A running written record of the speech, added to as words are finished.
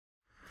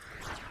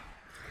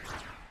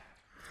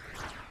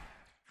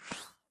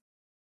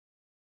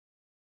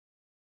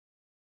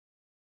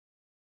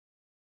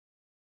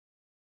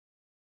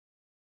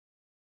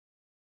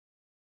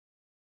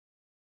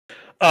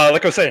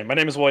Like I was saying, my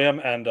name is William,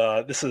 and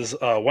this is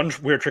one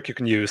weird trick you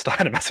can use to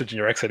hide a message in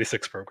your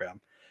x86 program.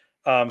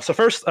 So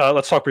first,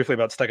 let's talk briefly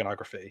about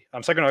steganography.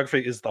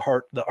 Steganography is the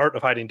art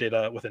of hiding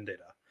data within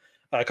data.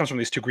 It comes from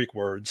these two Greek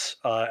words,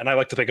 and I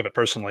like to think of it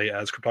personally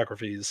as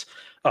cryptography's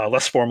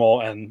less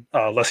formal and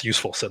less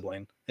useful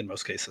sibling in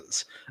most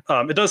cases.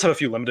 It does have a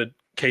few limited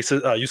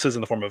uses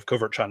in the form of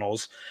covert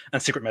channels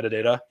and secret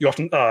metadata. You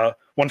often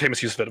one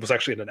famous use of it was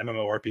actually in an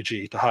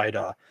MMORPG to hide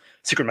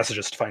secret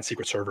messages to find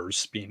secret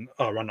servers being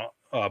run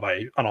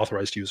by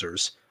unauthorized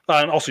users,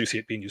 and also you see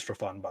it being used for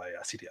fun by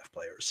CTF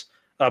players.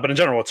 But in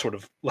general, it's sort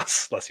of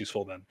less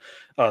useful than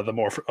the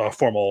more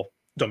formal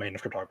domain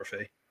of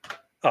cryptography.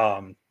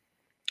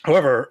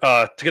 However,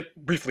 to get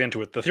briefly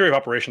into it, the theory of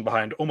operation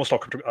behind almost all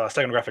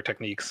steganographic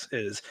techniques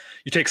is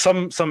you take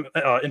some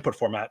input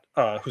format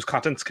whose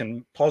contents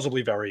can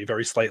plausibly vary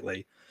very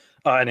slightly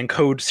and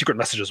encode secret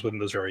messages within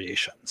those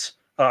variations.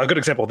 A good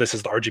example of this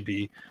is the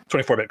RGB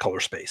 24-bit color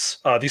space.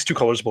 These two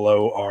colors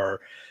below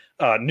are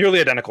nearly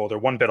identical. They're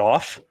 1 bit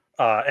off,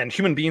 and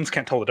human beings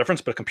can't tell the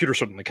difference, but a computer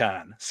certainly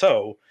can.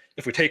 So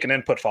if we take an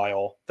input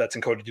file that's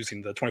encoded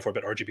using the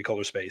 24-bit RGB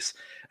color space,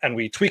 and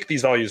we tweak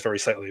these values very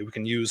slightly, we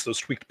can use those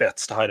tweaked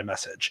bits to hide a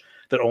message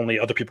that only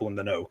other people in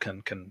the know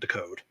can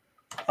decode.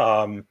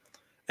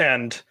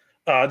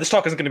 This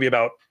talk isn't going to be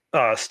about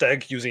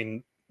steg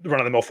using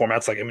run-of-the-mill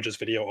formats like images,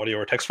 video, audio,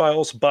 or text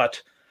files,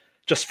 but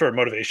just for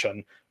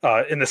motivation,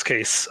 in this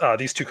case,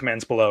 these two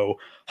commands below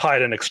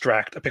hide and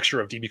extract a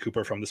picture of DB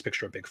Cooper from this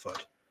picture of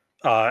Bigfoot.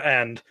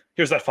 And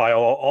here's that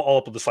file.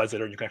 I'll upload the slides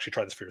later and you can actually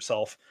try this for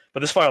yourself. But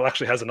this file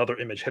actually has another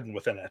image hidden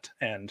within it.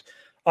 And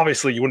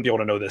obviously you wouldn't be able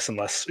to know this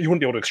you wouldn't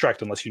be able to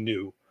extract unless you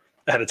knew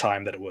ahead of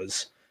time that it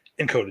was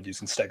encoded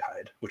using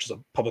steghide, which is a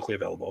publicly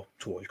available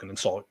tool. You can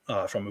install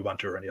it from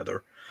Ubuntu or any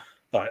other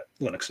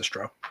Linux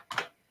distro.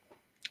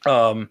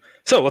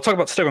 So let's talk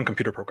about steg on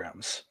computer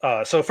programs.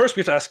 So first we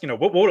have to ask,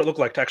 what would it look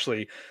like to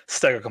actually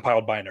steg a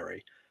compiled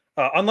binary?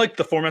 Unlike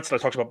the formats that I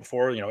talked about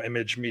before,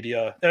 image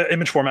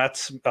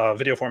formats,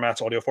 video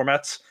formats, audio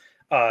formats,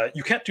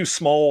 you can't do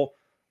small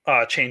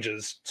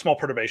changes, small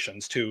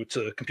perturbations to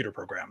computer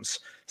programs.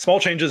 Small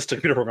changes to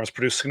computer programs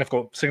produce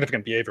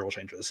significant behavioral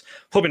changes.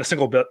 Flipping a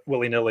single bit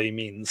willy-nilly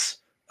means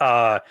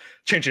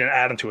changing an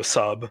add into a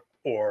sub,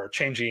 or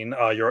changing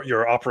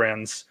your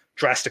operands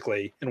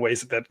drastically in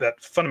ways that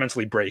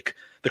fundamentally break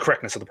the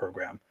correctness of the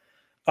program.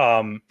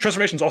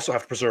 Transformations also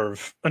have to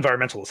preserve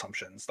environmental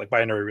assumptions like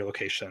binary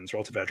relocations,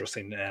 relative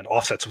addressing, and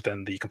offsets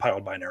within the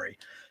compiled binary,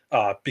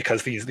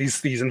 because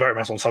these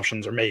environmental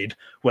assumptions are made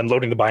when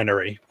loading the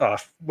binary,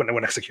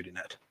 when executing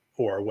it,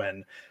 or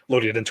when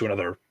loading it into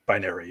another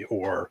binary,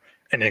 or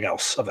anything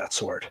else of that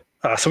sort.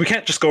 So we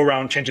can't just go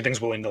around changing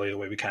things willy-nilly the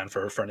way we can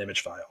for an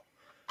image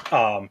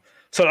file.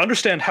 So to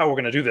understand how we're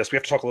going to do this, we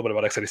have to talk a little bit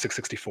about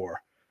x86-64.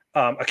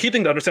 A key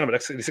thing to understand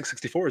about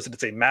x86-64 is that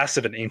it's a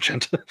massive and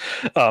ancient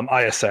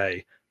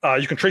ISA.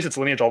 You can trace its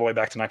lineage all the way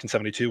back to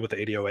 1972 with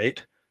the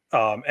 8008.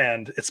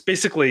 And it's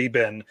basically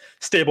been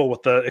stable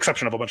with the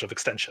exception of a bunch of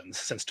extensions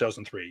since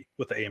 2003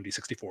 with the AMD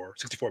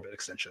 64-bit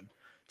extension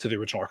to the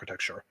original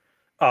architecture.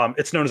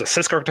 It's known as a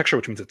CISC architecture,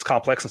 which means it's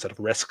complex instead of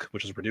RISC,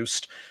 which is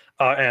reduced.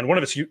 And one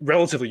of its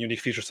relatively unique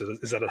features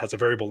is that it has a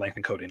variable length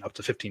encoding up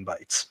to 15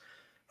 bytes.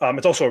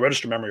 It's also a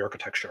register memory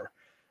architecture,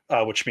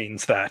 which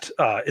means that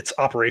its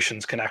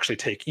operations can actually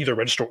take either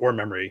register or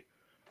memory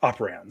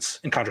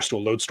operands, in contrast to a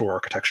load store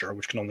architecture,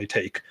 which can only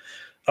take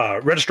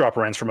register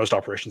operands for most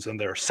operations, and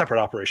they're separate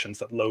operations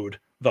that load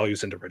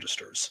values into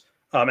registers.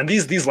 And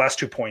these last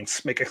 2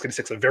 points make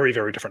x86 a very,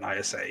 very different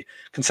ISA,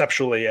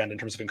 conceptually and in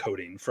terms of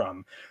encoding,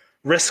 from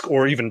RISC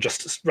or even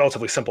just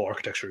relatively simple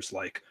architectures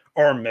like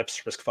ARM,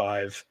 MIPS,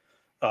 RISC-V.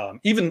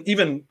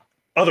 Even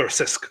other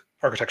CISC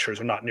architectures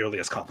are not nearly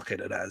as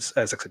complicated as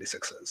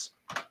x86 is.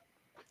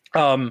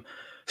 So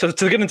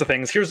to get into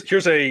things,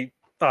 here's a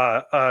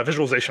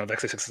visualization of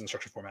x86's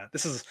instruction format.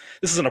 This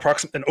is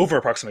an over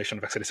approximation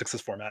of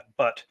x86's format,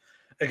 but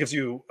it gives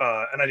you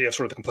an idea of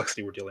sort of the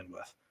complexity we're dealing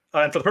with.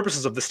 And for the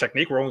purposes of this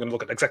technique, we're only going to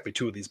look at exactly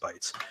 2 of these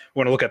bytes.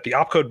 We're going to look at the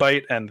opcode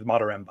byte and the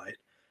mod_m byte.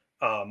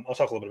 I'll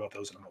talk a little bit about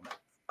those in a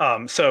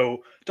moment.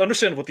 So to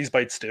understand what these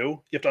bytes do,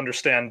 you have to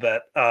understand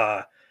that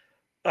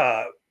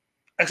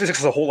x86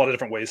 has a whole lot of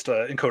different ways to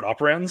encode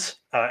operands,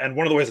 and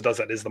one of the ways it does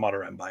that is the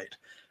mod_m byte.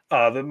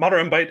 The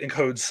mod_m byte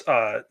encodes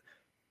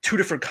 2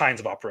 different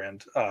kinds of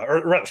operand,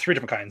 or rather 3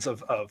 different kinds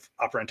of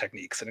operand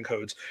techniques. It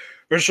encodes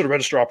register to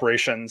register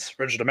operations,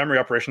 register to memory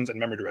operations, and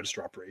memory to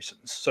register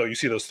operations. So you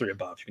see those 3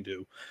 above. You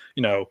can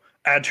do,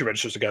 add 2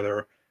 registers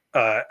together,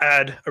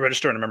 add a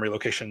register and a memory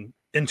location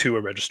into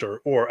a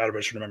register, or add a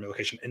register and a memory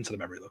location into the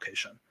memory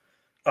location.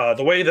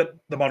 The way that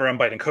the mod_m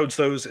byte encodes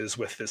those is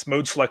with this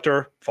mode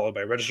selector, followed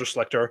by a register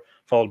selector,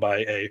 followed by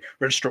a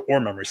register or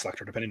memory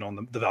selector, depending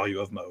on the value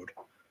of mode.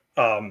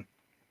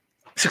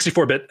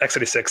 64-bit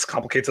x86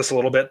 complicates this a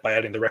little bit by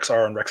adding the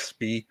rex-r and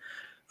rex-b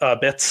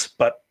bits,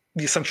 but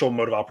the essential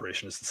mode of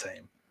operation is the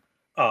same.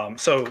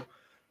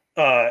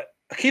 A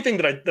key thing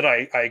that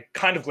I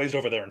kind of glazed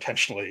over there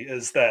intentionally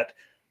is that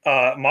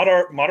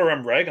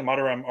mod_m reg and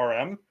mod_m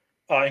rm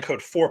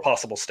encode 4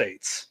 possible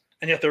states,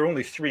 and yet there are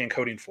only 3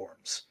 encoding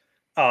forms.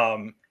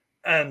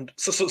 And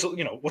so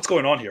what's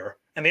going on here?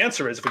 And the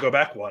answer is, if we go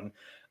back one,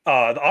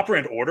 the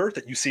operand order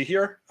that you see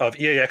here of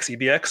EAX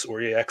EBX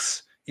or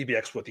EAX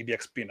EBX, with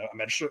EBX being a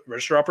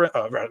register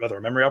operand, rather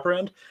a memory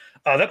operand,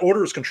 that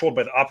order is controlled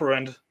by the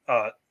operand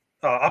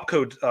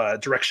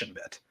opcode direction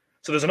bit.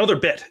 So there's another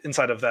bit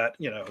inside of that,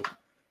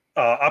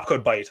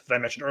 opcode byte that I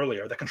mentioned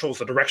earlier that controls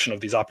the direction of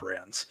these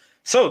operands.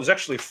 So there's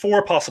actually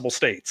 4 possible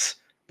states,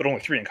 but only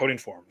 3 encoding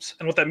forms.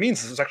 And what that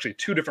means is there's actually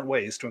 2 different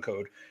ways to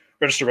encode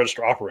register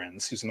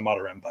operands using the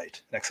mod rem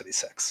byte in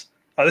x86.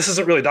 This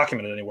isn't really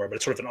documented anywhere, but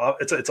it's sort of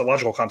it's a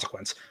logical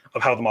consequence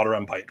of how the mod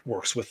rem byte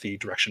works with the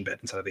direction bit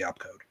inside of the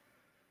opcode.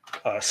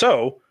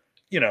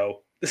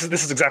 This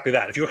is exactly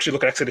that. If you actually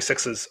look at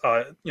x86's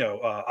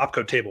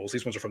opcode tables,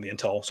 these ones are from the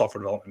Intel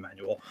Software Development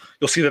Manual,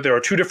 you'll see that there are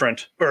 2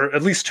 different, or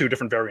at least 2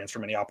 different variants for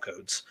many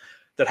opcodes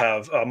that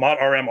have a mod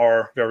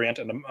RMR variant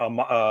and an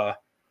add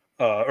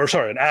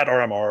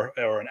RMR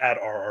or an add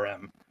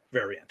RRM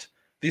variant.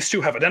 These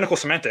 2 have identical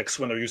semantics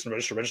when they're used in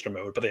register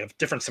mode, but they have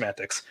different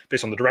semantics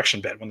based on the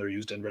direction bit when they're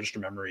used in register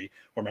memory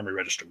or memory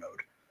register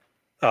mode.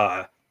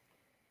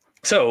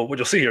 So what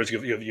you'll see here is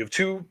you have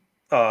 2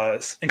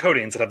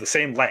 encodings that have the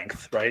same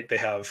length, right? They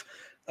have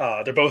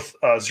they're both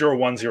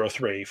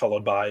 0103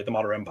 followed by the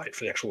mod rem byte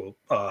for the actual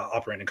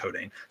operand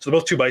encoding. So they're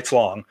both 2 bytes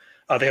long.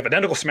 They have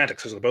identical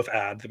semantics, so they both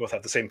add. They both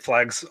have the same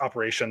flags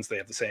operations. They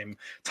have the same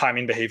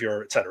timing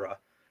behavior, etc.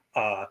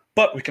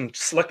 But we can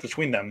select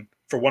between them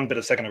for 1 bit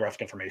of steganographic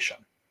information.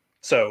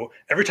 So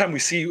every time we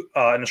see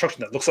an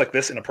instruction that looks like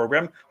this in a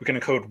program, we can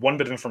encode 1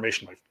 bit of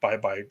information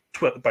by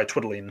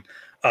twiddling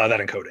that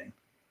encoding.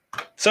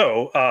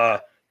 So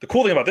the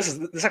cool thing about this is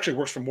this actually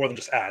works for more than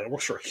just add. It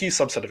works for a key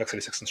subset of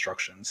x86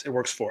 instructions. It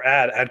works for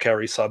add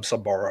carry, sub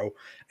borrow,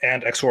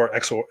 and XOR,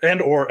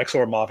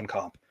 mov, and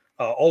comp.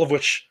 All of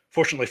which,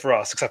 fortunately for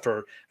us, except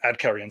for add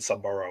carry and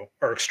sub borrow,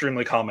 are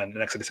extremely common in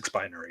x86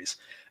 binaries.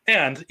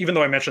 And even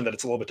though I mentioned that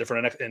it's a little bit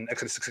different in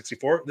x86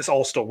 64, this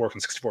all still works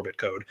in 64-bit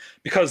code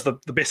because the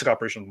basic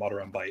operation of the mod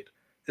rem byte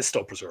is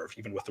still preserved,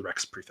 even with the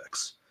rex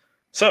prefix.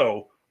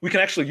 So we can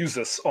actually use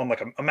this on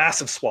like a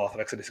massive swath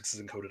of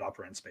x86's encoded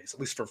operand space, at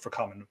least for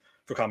common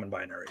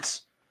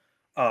binaries.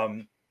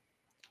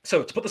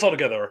 So to put this all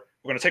together,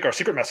 we're going to take our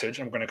secret message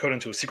and we're going to code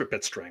into a secret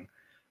bit string.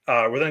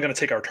 We're then going to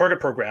take our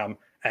target program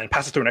and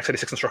pass it through an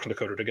x86 instruction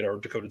decoder to get our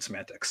decoded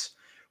semantics.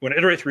 We're going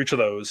to iterate through each of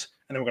those,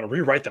 and then we're going to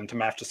rewrite them to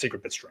match the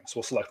secret bit string. So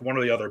we'll select one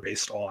or the other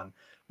based on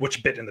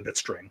which bit in the bit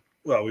string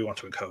we want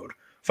to encode.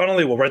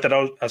 Finally, we'll write that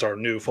out as our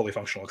new fully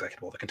functional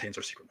executable that contains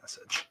our secret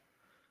message.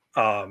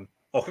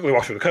 I'll quickly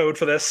walk through the code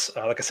for this.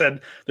 Like I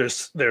said,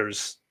 there's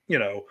a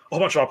whole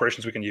bunch of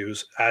operations we can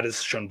use. Add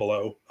is shown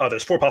below.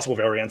 There's 4 possible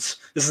variants.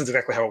 This is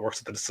exactly how it works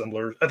at the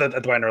disassembler, at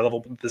the binary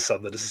level. This is how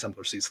the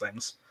disassembler sees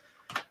things.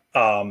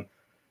 In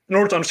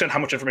order to understand how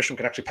much information we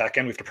can actually pack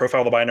in, we have to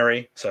profile the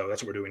binary. So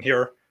that's what we're doing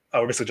here.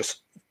 We're basically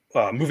just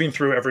moving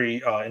through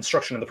every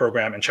instruction in the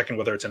program and checking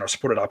whether it's in our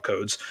supported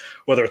opcodes,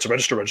 whether it's a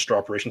register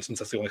operation, since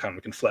that's the only kind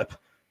we can flip,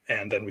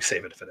 and then we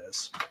save it if it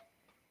is.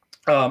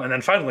 And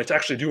then finally, to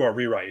actually do our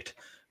rewrite,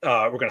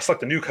 we're going to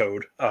select the new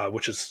code,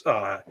 which is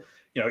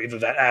either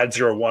that add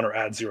 01 or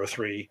add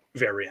 03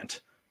 variant,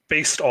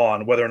 based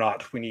on whether or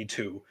not we need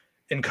to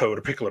encode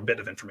a particular bit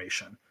of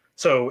information.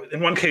 So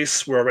in one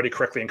case, we're already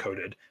correctly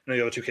encoded. In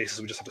the other 2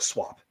 cases, we just have to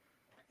swap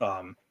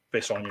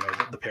based on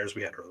the pairs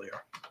we had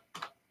earlier.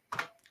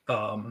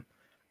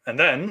 And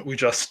then we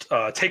just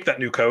take that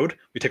new code.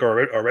 We take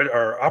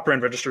our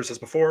operand registers as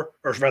before,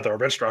 or rather our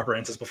register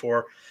operands as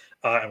before,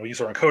 and we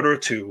use our encoder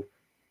to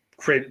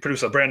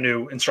produce a brand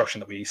new instruction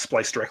that we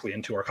splice directly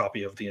into our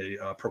copy of the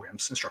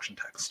program's instruction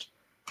text.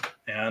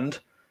 And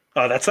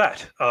that's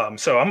that.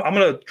 So I'm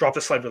going to drop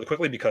this slide really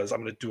quickly because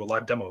I'm going to do a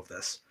live demo of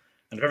this.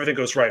 And if everything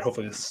goes right,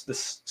 hopefully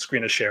this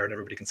screen is shared and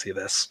everybody can see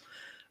this.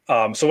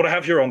 So what I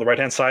have here on the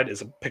right-hand side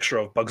is a picture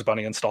of Bugs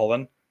Bunny and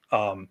Stalin.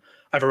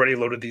 I've already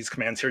loaded these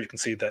commands here. You can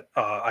see that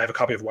I have a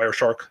copy of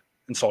Wireshark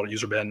installed at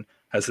user bin,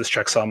 has this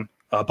checksum.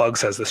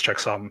 Bugs has this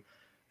checksum.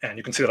 And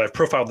you can see that I've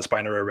profiled this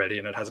binary already,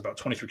 and it has about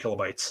 23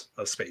 kilobytes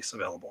of space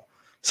available.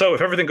 So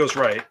if everything goes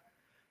right,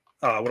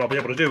 what I'll be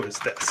able to do is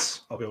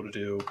this. I'll be able to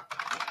do,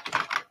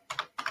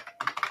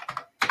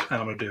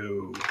 and I'm going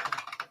to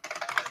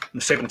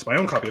save it into my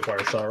own copy of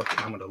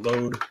Wireshark. I'm going to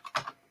load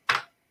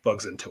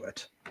Bugs into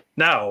it.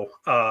 Now,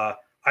 I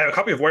have a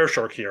copy of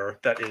Wireshark here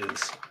that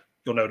is,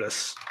 you'll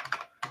notice,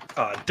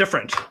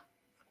 different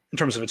in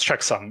terms of its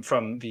checksum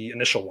from the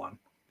initial one.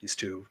 These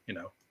 2,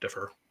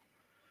 differ.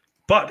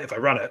 But if I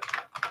run it,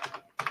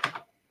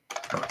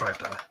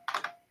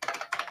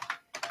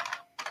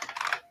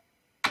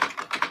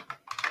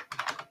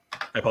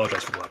 I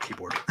apologize for the loud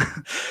keyboard.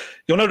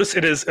 You'll notice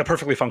it is a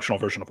perfectly functional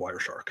version of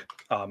Wireshark.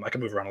 I can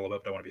move around a little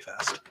bit, but I want to be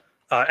fast.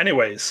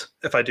 Anyways,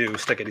 if I do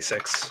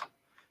steg86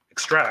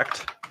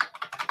 extract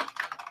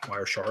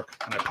Wireshark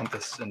and I pump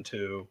this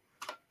into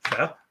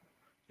FEA,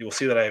 you will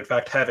see that I in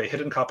fact have a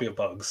hidden copy of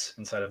Bugs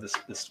inside of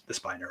this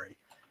binary.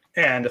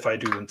 And if I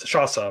do into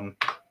SHASUM,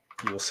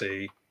 you will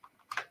see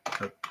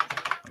I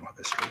don't have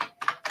history.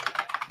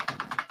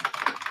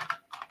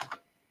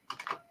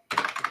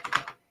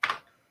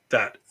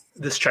 that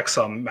this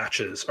checksum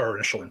matches our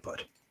initial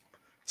input.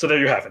 So there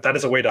you have it. That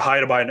is a way to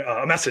hide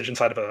a message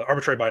inside of an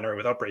arbitrary binary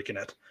without breaking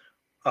it,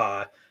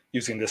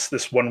 using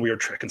this one weird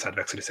trick inside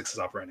of x86's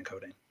operand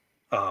encoding.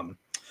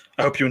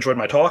 I hope you enjoyed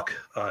my talk.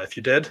 If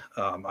you did,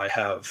 I'm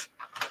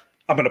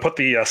going to put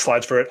the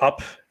slides for it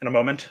up in a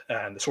moment,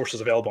 and the source is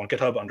available on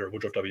GitHub under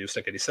Woodruff W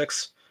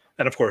Steg86.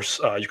 And of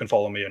course, you can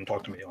follow me and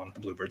talk to me on the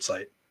Bluebird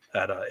site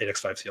at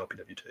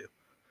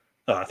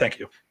 8x5CLPW2. Thank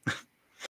you.